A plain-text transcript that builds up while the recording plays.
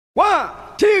1,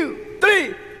 2,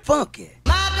 3, funk it.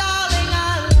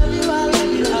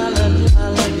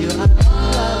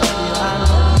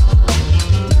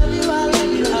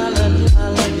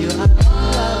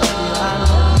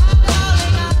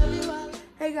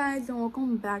 Hey guys, and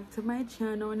welcome back to my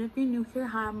channel. And if you're new here,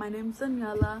 hi, my name's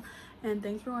Daniella and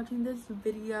thanks for watching this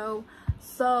video.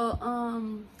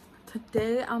 So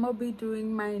today I'm gonna be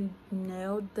doing my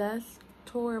nail desk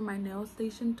tour, my nail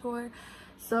station tour.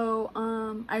 So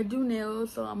I do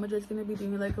nails, so I'm just gonna be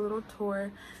doing like a little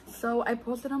tour. So I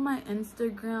posted on my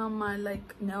Instagram, my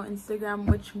like nail Instagram,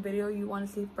 which video you want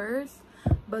to see first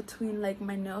between like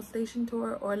my nail station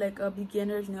tour or like a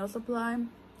beginner's nail supply.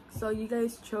 So you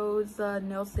guys chose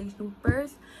nail station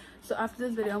first. So after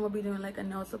this video I'm gonna be doing like a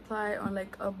nail supply or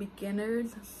like a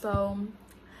beginner's. So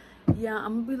yeah,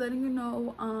 I'm gonna be letting you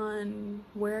know on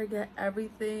where I get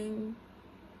everything.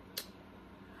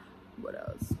 What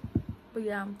else? But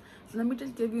yeah, so let me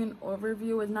just give you an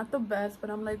overview. It's not the best, but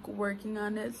I'm like working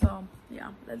on it. So yeah,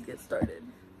 let's get started.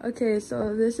 Okay,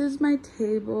 so this is my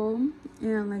table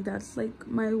and like that's like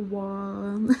my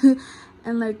wall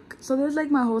and like so there's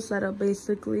like my whole setup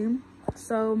basically.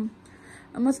 So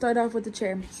I'm gonna start off with the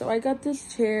chair. So I got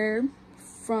this chair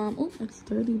from, oh, it's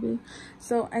dirty, babe.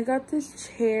 So I got this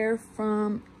chair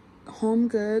from Home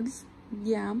Goods.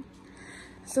 Yeah.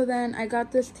 So then I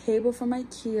got this table from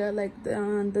IKEA, like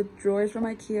the drawers from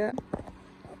IKEA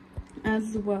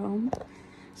as well.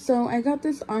 So I got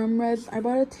this armrest. I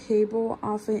bought a table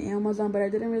off of Amazon, but I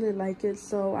didn't really like it,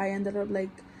 so I ended up like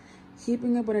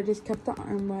keeping it, but I just kept the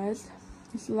armrest.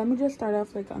 So let me just start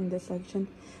off like on this section.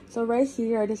 So right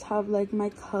here I just have like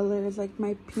my colors, like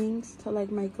my pinks to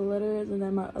like my glitters and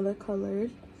then my other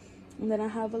colors. And then I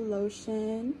have a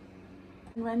lotion.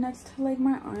 And right next to like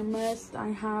my armrest I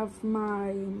have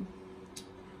my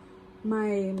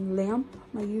lamp,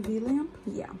 my UV lamp.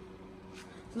 Yeah.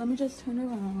 So let me just turn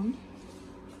around.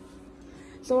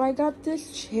 So I got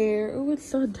this chair. Oh, it's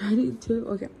so dirty too.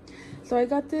 Okay. So I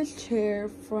got this chair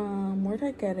from, where did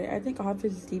I get it? I think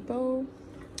Office Depot.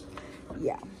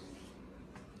 Yeah.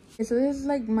 Okay, so this is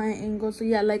like my angle. So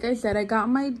yeah, like I said, I got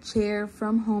my chair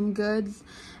from Home Goods.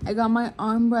 I got my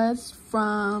armrest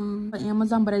from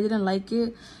Amazon, but I didn't like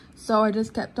it, so I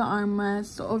just kept the armrest.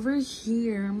 So over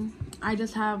here I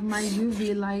just have my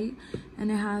UV light and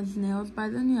it has Nails by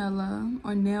Daniella,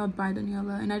 or Nailed by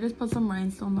Daniella, and I just put some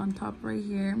rhinestones on top right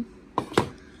here.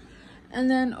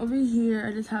 And then over here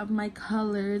I just have my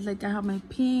colors, like I have my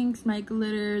pinks, my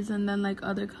glitters, and then like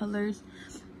other colors.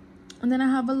 And then I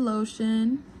have a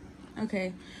lotion.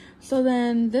 Okay, so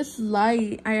then this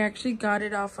light, I actually got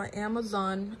it off of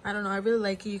Amazon. I don't know, I really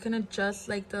like it. You can adjust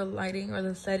like the lighting or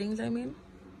the settings, I mean.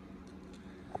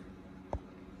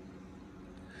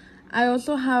 I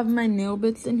also have my nail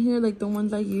bits in here, like the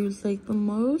ones I use like the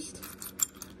most.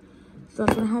 So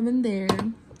that's what I have in there.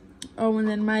 Oh, and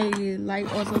then my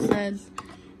light also says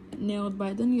Nailed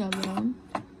by Daniella.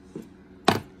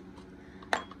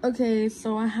 Okay,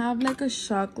 so I have like a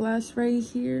shot glass right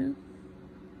here,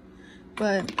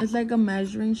 but it's like a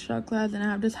measuring shot glass, and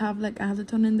I just have like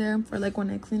acetone in there for like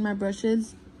when I clean my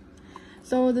brushes.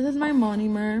 So this is my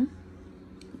monomer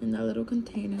in that little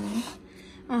container.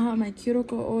 I have my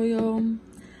cuticle oil.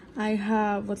 I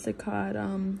have, what's it called,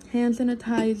 hand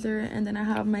sanitizer, and then I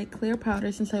have my clear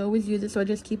powder since I always use it, so I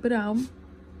just keep it out.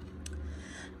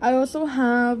 I also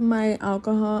have my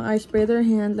alcohol. I spray their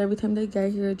hands every time they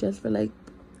get here just for like,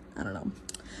 I don't know,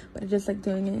 but I just like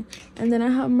doing it. And then I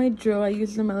have my drill. I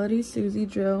use the Melody Susie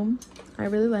drill. I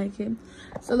really like it.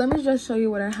 So let me just show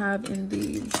you what I have in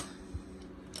these.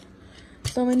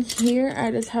 So in here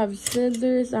I just have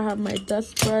scissors. I have my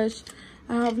dust brush.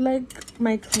 I have like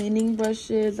my cleaning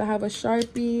brushes. I have a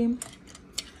Sharpie.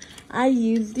 I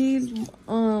use these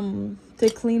to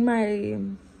clean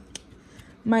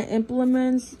my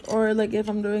implements, or like if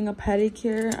I'm doing a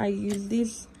pedicure I use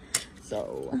these.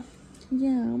 So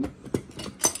yeah.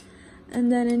 And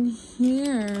then in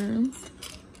here,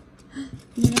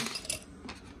 yeah.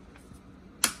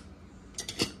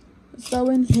 So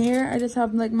in here I just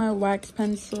have like my wax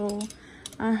pencil.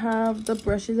 I have the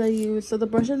brushes I use. So the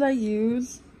brushes I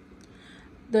use,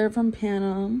 they're from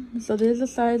Panam. So this is a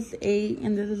size 8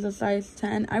 and this is a size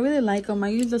 10. I really like them. I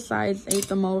use the size 8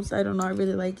 the most. I don't know, I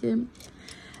really like it.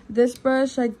 This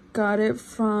brush, I got it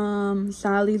from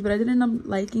Sally's, but I didn't end up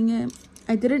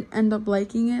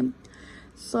liking it.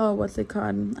 So what's it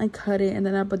called? I cut it and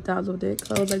then I bedazzled it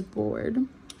because I was like bored.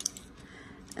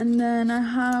 And then I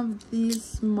have these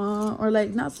small, or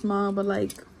like not small, but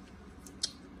like,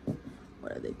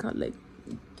 what are they called? Like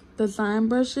design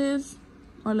brushes,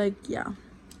 or like, yeah.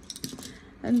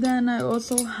 And then I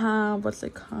also have, what's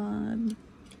it called?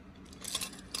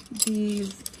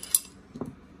 these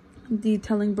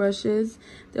detailing brushes.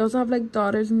 They also have like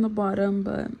daughters in the bottom,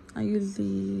 but I use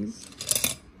these.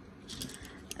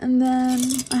 And then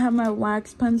I have my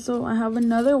wax pencil. I have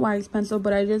another wax pencil,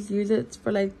 but I just use it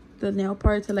for like the nail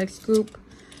part to like scoop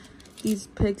these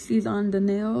pixies on the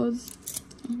nails.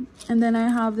 And then I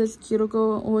have this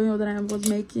cuticle oil that I was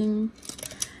making,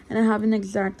 and I have an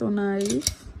X-Acto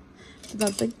knife. So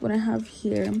that's like what I have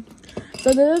here.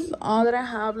 So this is all that I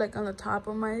have like on the top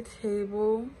of my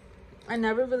table. I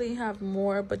never really have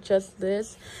more, but just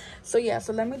this. So yeah,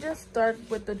 so let me just start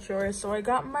with the drawers. So I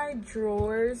got my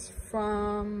drawers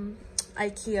from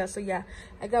IKEA. So yeah,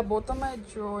 I got both of my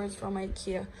drawers from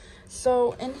IKEA.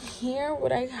 So in here,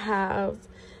 what I have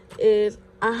is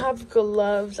I have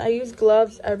gloves. I use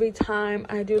gloves every time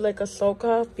I do like a soak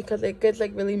off because it gets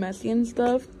like really messy and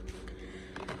stuff.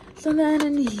 So then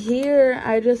in here,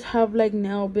 I just have like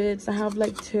nail bits. I have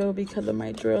like 2 because of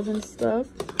my drills and stuff.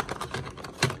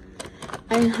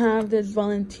 I have this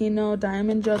Valentino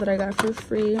diamond gel that I got for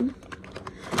free.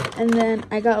 And then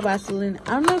I got Vaseline.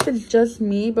 I don't know if it's just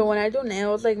me, but when I do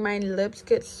nails, like my lips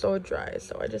get so dry.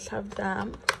 So I just have that.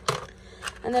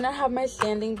 And then I have my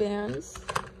sanding bands.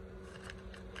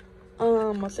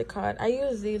 What's it called? I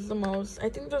use these the most. I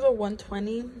think those are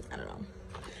 120. I don't know.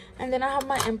 And then I have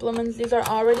my implements. These are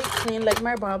already clean. Like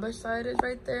my barber side is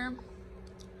right there.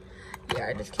 Yeah,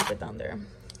 I just keep it down there.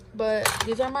 But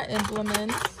these are my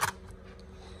implements.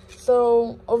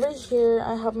 So over here,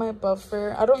 I have my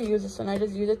buffer. I don't use this one. I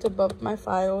just use it to buff my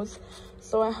files.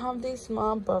 So I have these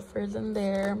small buffers in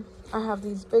there. I have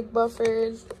these big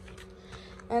buffers.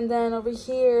 And then over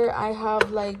here, I have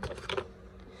like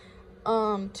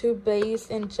 2 base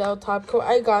and gel top coat.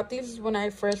 I got these when I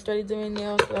first started doing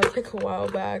nails, so that's like a while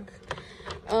back.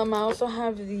 I also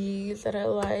have these that I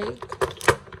like,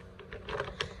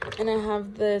 and I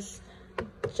have this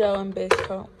gel and base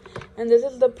coat. And this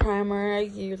is the primer I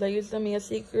use. I use the Mia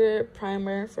Secret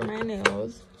primer for my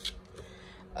nails.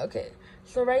 Okay,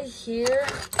 so right here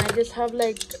I just have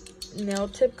like nail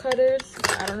tip cutters.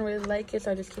 I don't really like it,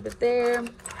 so I just keep it there.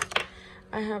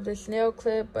 I have this nail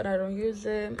clip, but I don't use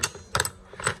it.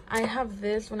 I have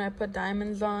this when I put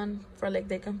diamonds on for like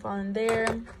they can fall in there.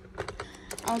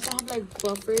 I also have like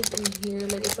buffers in here,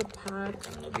 like it's a pack.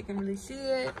 I don't know if you can really see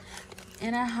it.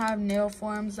 And I have nail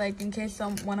forms, like in case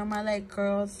one of my like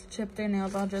girls chip their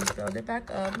nails, I'll just build it back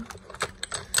up.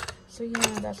 So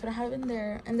yeah, that's what I have in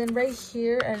there. And then right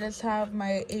here, I just have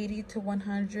my 80 to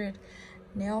 100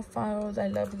 nail files. I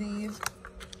love these.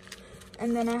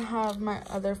 And then I have my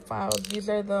other files. These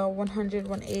are the 100,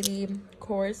 180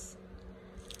 course.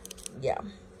 Yeah,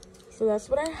 so that's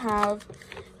what I have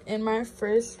in my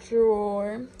first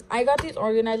drawer. I got these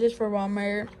organizers for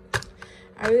Walmart.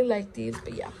 I really like these,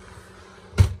 but yeah.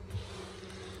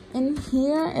 In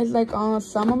here is like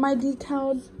some of my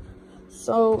decals.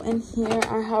 So in here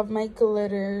I have my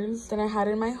glitters that I had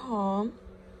in my haul.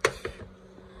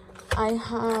 I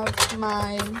have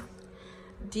my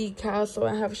decals. So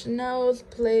I have Chanel's,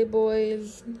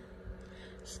 Playboys,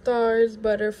 stars,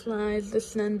 butterflies,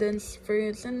 descendants,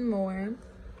 fruits, and more.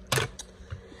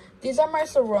 These are my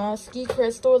Swarovski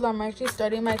crystals. I'm actually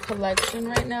starting my collection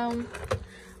right now,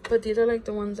 but these are like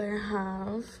the ones I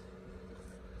have.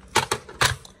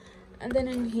 And then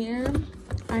in here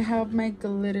I have my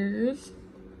glitters,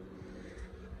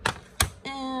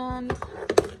 and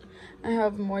I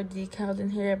have more decals in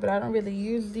here, but I don't really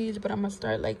use these, but I'm gonna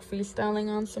start like freestyling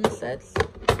on some sets.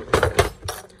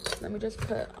 Let me just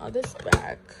put all this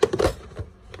back.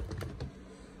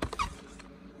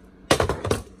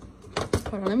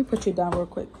 Hold on, let me put you down real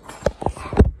quick.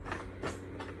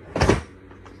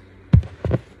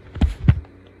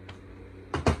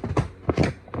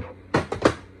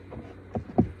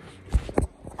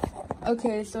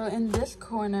 Okay, so in this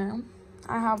corner,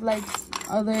 I have like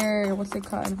other, what's it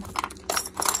called?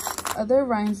 Other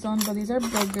rhinestones, but these are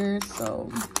bigger.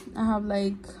 So I have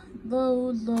like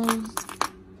those.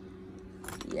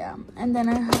 Yeah, and then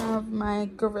I have my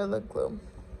Gorilla Glue.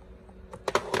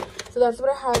 So that's what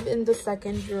I have in the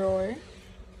second drawer.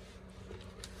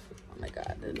 Oh my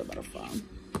god, there's a butterfly.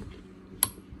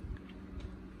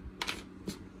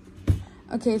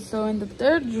 Okay, so in the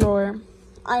third drawer,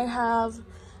 I have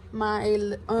my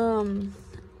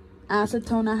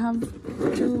acetone. I have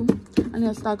 2. I need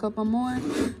to stock up on more,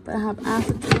 but I have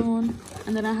acetone,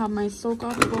 and then I have my soak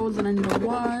off bowls that I need to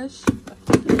wash.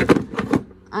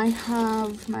 I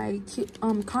have my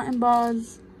cotton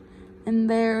balls in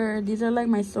there. These are like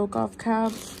my soak off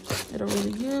caps that I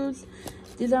really use.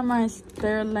 These are my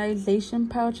sterilization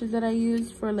pouches that I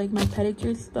use for like my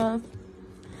pedicure stuff.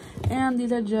 And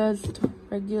these are just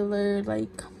regular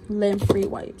like lint free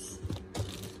wipes.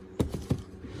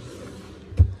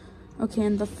 Okay,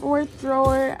 in the fourth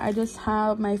drawer, I just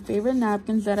have my favorite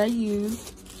napkins that I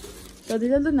use. So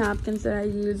these are the napkins that I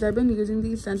use. I've been using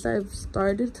these since I've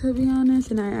started, to be honest,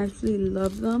 and I actually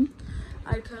love them.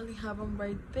 I currently have them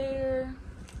right there.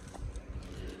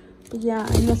 But yeah,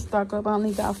 I'm gonna stock up. I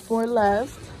only got 4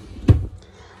 left.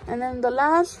 And then the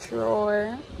last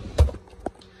drawer,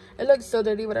 it looks so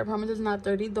dirty, but I promise it's not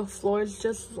dirty. The floor is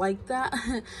just like that.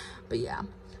 But yeah,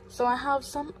 so I have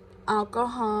some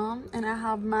alcohol, and I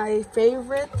have my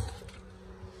favorite,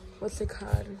 what's it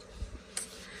called?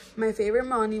 My favorite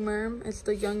monomer. It's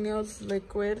the Young Nails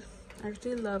liquid. I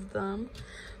actually love them.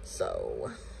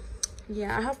 So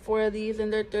yeah, I have 4 of these,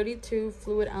 and they're 32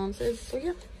 fluid ounces. So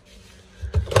yeah.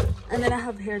 And then I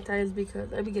have hair ties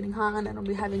because I be getting hot and I'll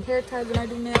be having hair ties when I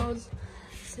do nails.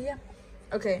 So yeah.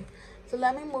 Okay, so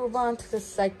let me move on to the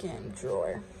second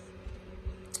drawer.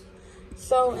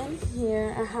 So in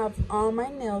here, I have all my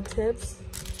nail tips.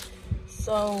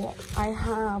 So I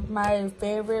have my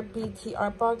favorite BT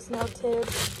Art Box nail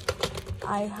tips.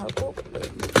 I have,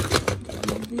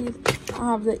 I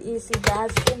have the Easy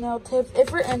Basket nail tips.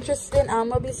 If you're interested, I'm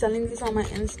gonna be selling these on my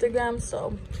Instagram.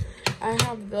 So I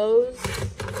have those.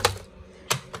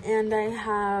 And I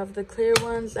have the clear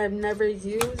ones I've never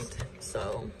used.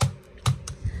 So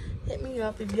hit me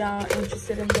up if y'all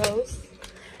interested in those.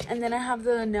 And then I have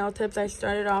the nail tips I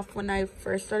started off when I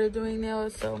first started doing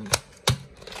nails. So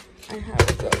I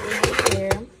have those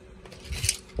here.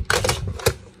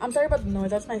 I'm sorry about the noise,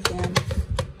 that's my fan.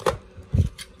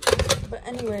 But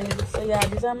anyways, so yeah,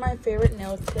 these are my favorite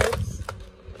nail tips.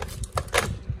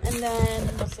 And then,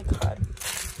 what's it called?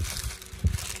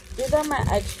 These are my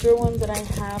extra ones that I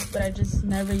have, but I just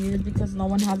never use because no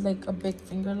one has like a big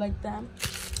finger like that.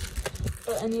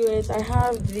 But anyways, I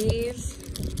have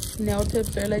these nail tips.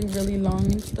 They're like really long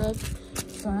and stuff.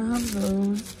 So I have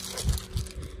those.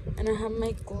 And I have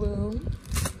my glue.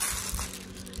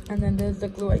 And then there's the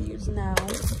glue I use now.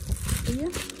 So yeah.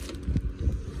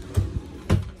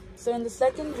 So in the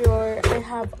second drawer, I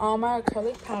have all my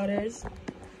acrylic powders.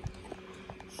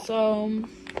 So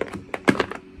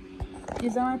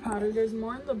these are my powders. There's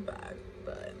more in the back,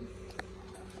 but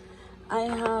I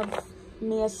have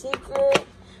Mia Secret,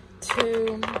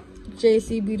 to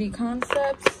JC Beauty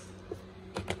Concepts,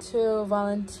 to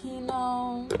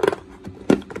Valentino,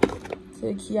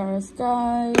 to Kiara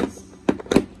Skies,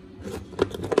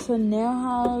 to Nail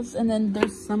House, and then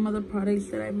there's some other products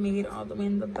that I made all the way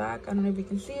in the back. I don't know if you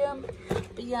can see them,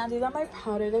 but yeah, these are my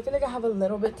powders. I feel like I have a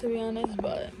little bit, to be honest,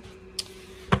 but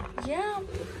yeah.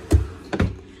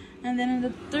 And then in the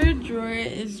third drawer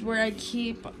is where I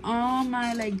keep all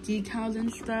my like decals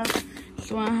and stuff.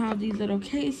 So I have these little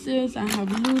cases, I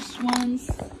have loose ones,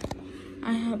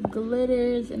 I have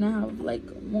glitters, and I have like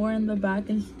more in the back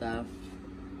and stuff.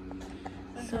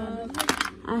 So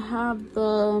I have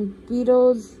the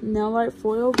Beatles nail art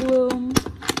foil glue.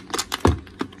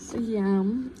 So yeah,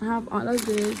 I have all of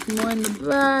this, more in the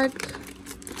back.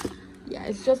 Yeah,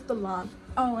 it's just a lot.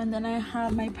 Oh, and then I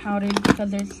have my powders because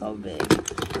they're so big.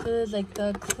 So there's like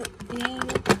the thing,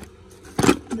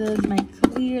 there's my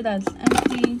clear that's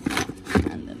empty,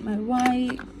 and then my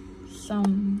white,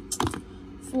 some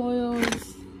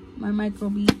foils, my micro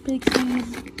bead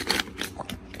pixies,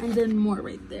 and then more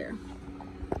right there.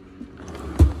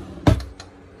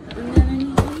 And then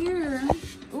in here,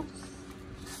 oops,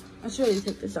 I should really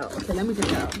take this out. Okay, let me take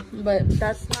it out. But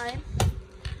that's my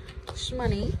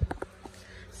shmoney.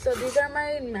 So these are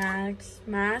my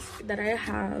masks that I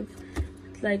have,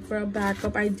 like for a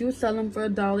backup. I do sell them for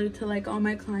 $1 to like all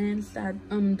my clients that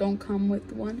don't come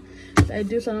with one. So I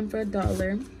do sell them for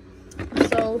 $1.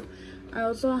 So I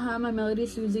also have my Melody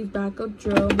Susie backup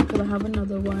drill because I have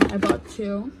another one. I bought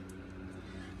 2.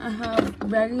 I have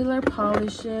regular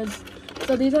polishes.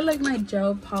 So these are like my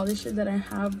gel polishes that I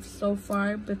have so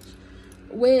far, but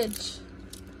which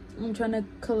I'm trying to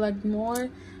collect more.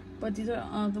 But these are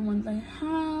all the ones I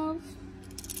have.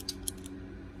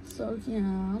 So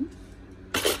yeah.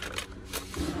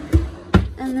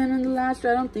 And then in the last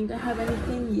row, I don't think I have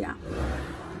anything. Yeah,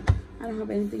 I don't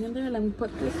have anything in there. Let me put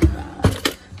this back.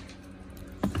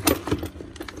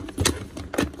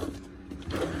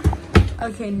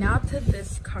 Okay, now to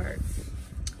this cart.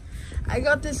 I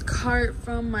got this cart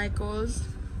from Michael's.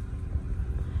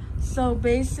 So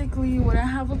basically what I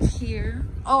have up here,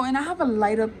 oh, and I have a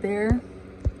light up there.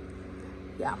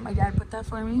 Yeah, my dad put that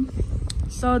for me.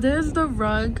 So there's the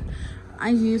rug I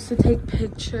use to take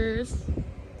pictures.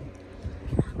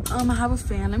 I have a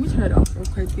fan. Let me turn it off real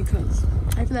quick because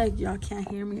I feel like y'all can't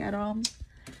hear me at all.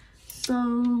 So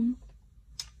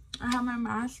I have my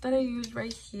mask that I use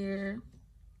right here.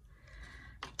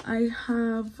 I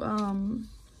have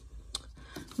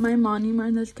my monomer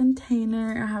in this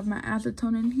container. I have my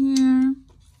acetone in here.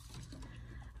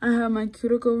 I have my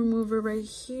cuticle remover right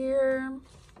here.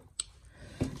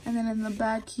 And then in the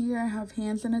back here, I have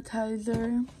hand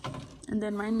sanitizer. And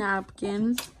then my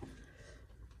napkins.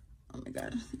 Oh my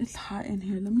god, it's hot in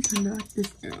here. Let me turn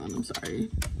this air on, I'm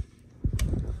sorry.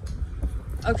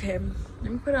 Okay,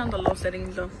 let me put it on the low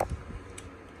settings though.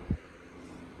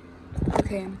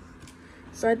 Okay,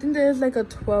 so I think there's like a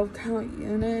 12 count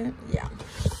unit. Yeah.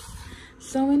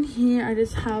 So in here, I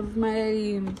just have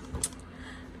my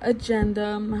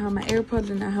agenda. I have my AirPods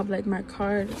and I have like my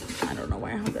card. I don't know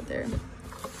why I have that there.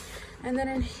 And then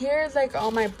in here is like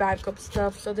all my backup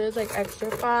stuff. So there's like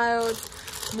extra files,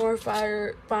 more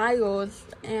files,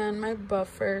 and my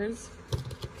buffers.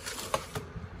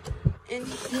 In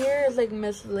here is like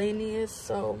miscellaneous.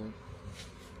 So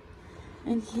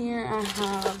in here I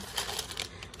have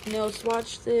nail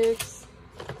swatch sticks,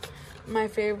 my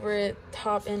favorite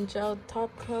top and gel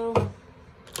top coat,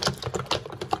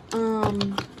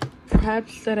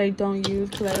 preps that I don't use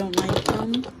because I don't like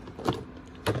them.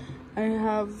 I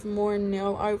have more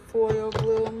nail art foil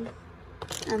glue,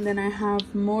 and then I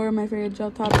have more of my favorite gel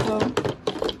top coat.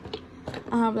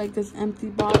 I have like this empty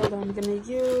bottle that I'm gonna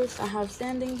use. I have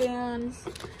sanding bands,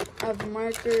 I have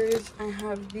markers, I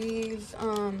have these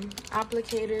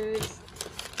applicators,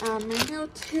 my nail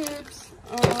tips,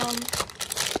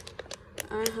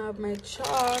 I have my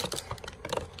chalk,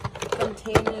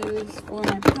 containers for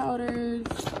my powders,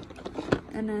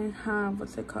 and I have,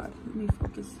 what's it called? Let me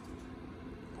focus.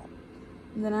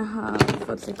 And then I have,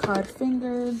 what's it called,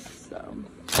 fingers. So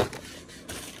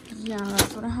yeah,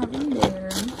 that's what I have in there.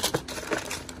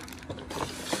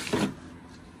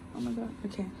 Oh my god,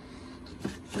 okay.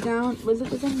 Down, was it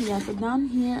the same? Yeah, so down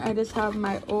here I just have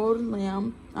my old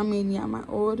lamp. My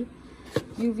old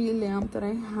UV lamp that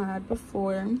I had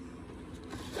before.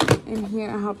 In here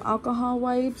I have alcohol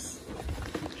wipes.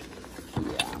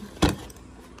 Yeah.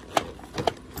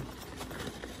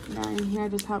 Now in here I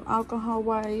just have alcohol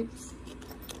wipes.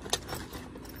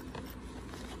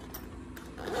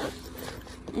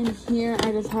 In here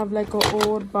I just have like an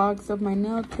old box of my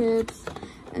nail tips.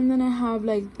 And then I have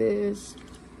like this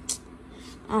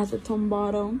acetone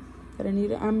bottle that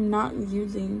I'm not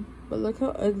using, but look how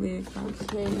ugly it comes.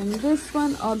 Okay, and this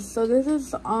one also, this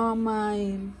is all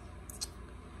my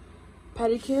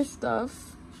pedicure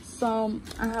stuff. So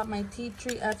I have my tea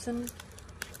tree Epsom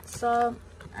salt.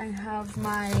 I have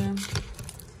my,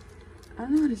 I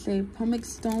don't know how to say,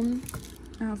 pumice stone.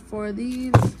 I have 4 of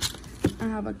these. I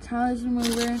have a callus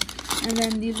remover. And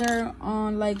then these are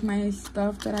on like my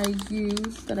stuff that I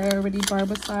use that I already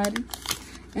barbicide.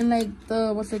 And like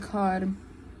the, what's it called?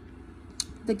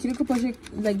 The cuticle pusher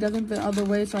like doesn't fit all the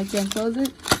way, so I can't close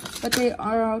it. But they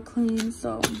are all clean,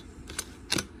 so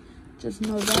just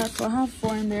know that. So I have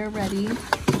 4 in there ready.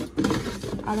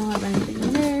 I don't have anything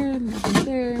in there, nothing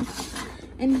there.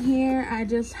 In here, I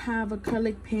just have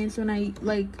acrylic paints. When I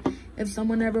like, if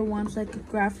someone ever wants like a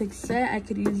graphic set, I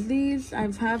could use these.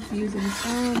 I have using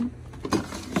some.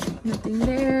 Nothing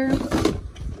there.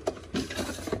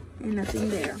 And nothing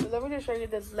there. So let me just show you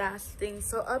this last thing.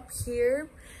 So up here,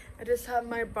 I just have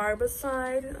my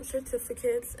barbicide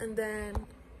certificates, and then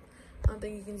I don't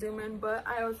think you can zoom in, but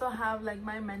I also have like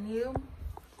my menu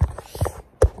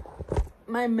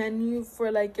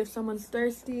for like if someone's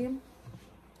thirsty.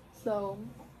 So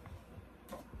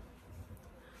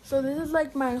this is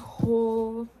like my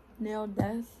whole nail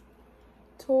desk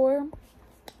tour.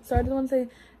 So I just want to say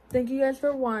thank you guys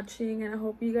for watching, and I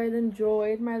hope you guys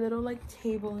enjoyed my little like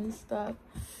table and stuff.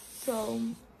 So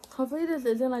hopefully this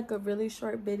isn't like a really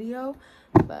short video,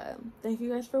 but thank you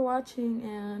guys for watching,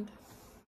 and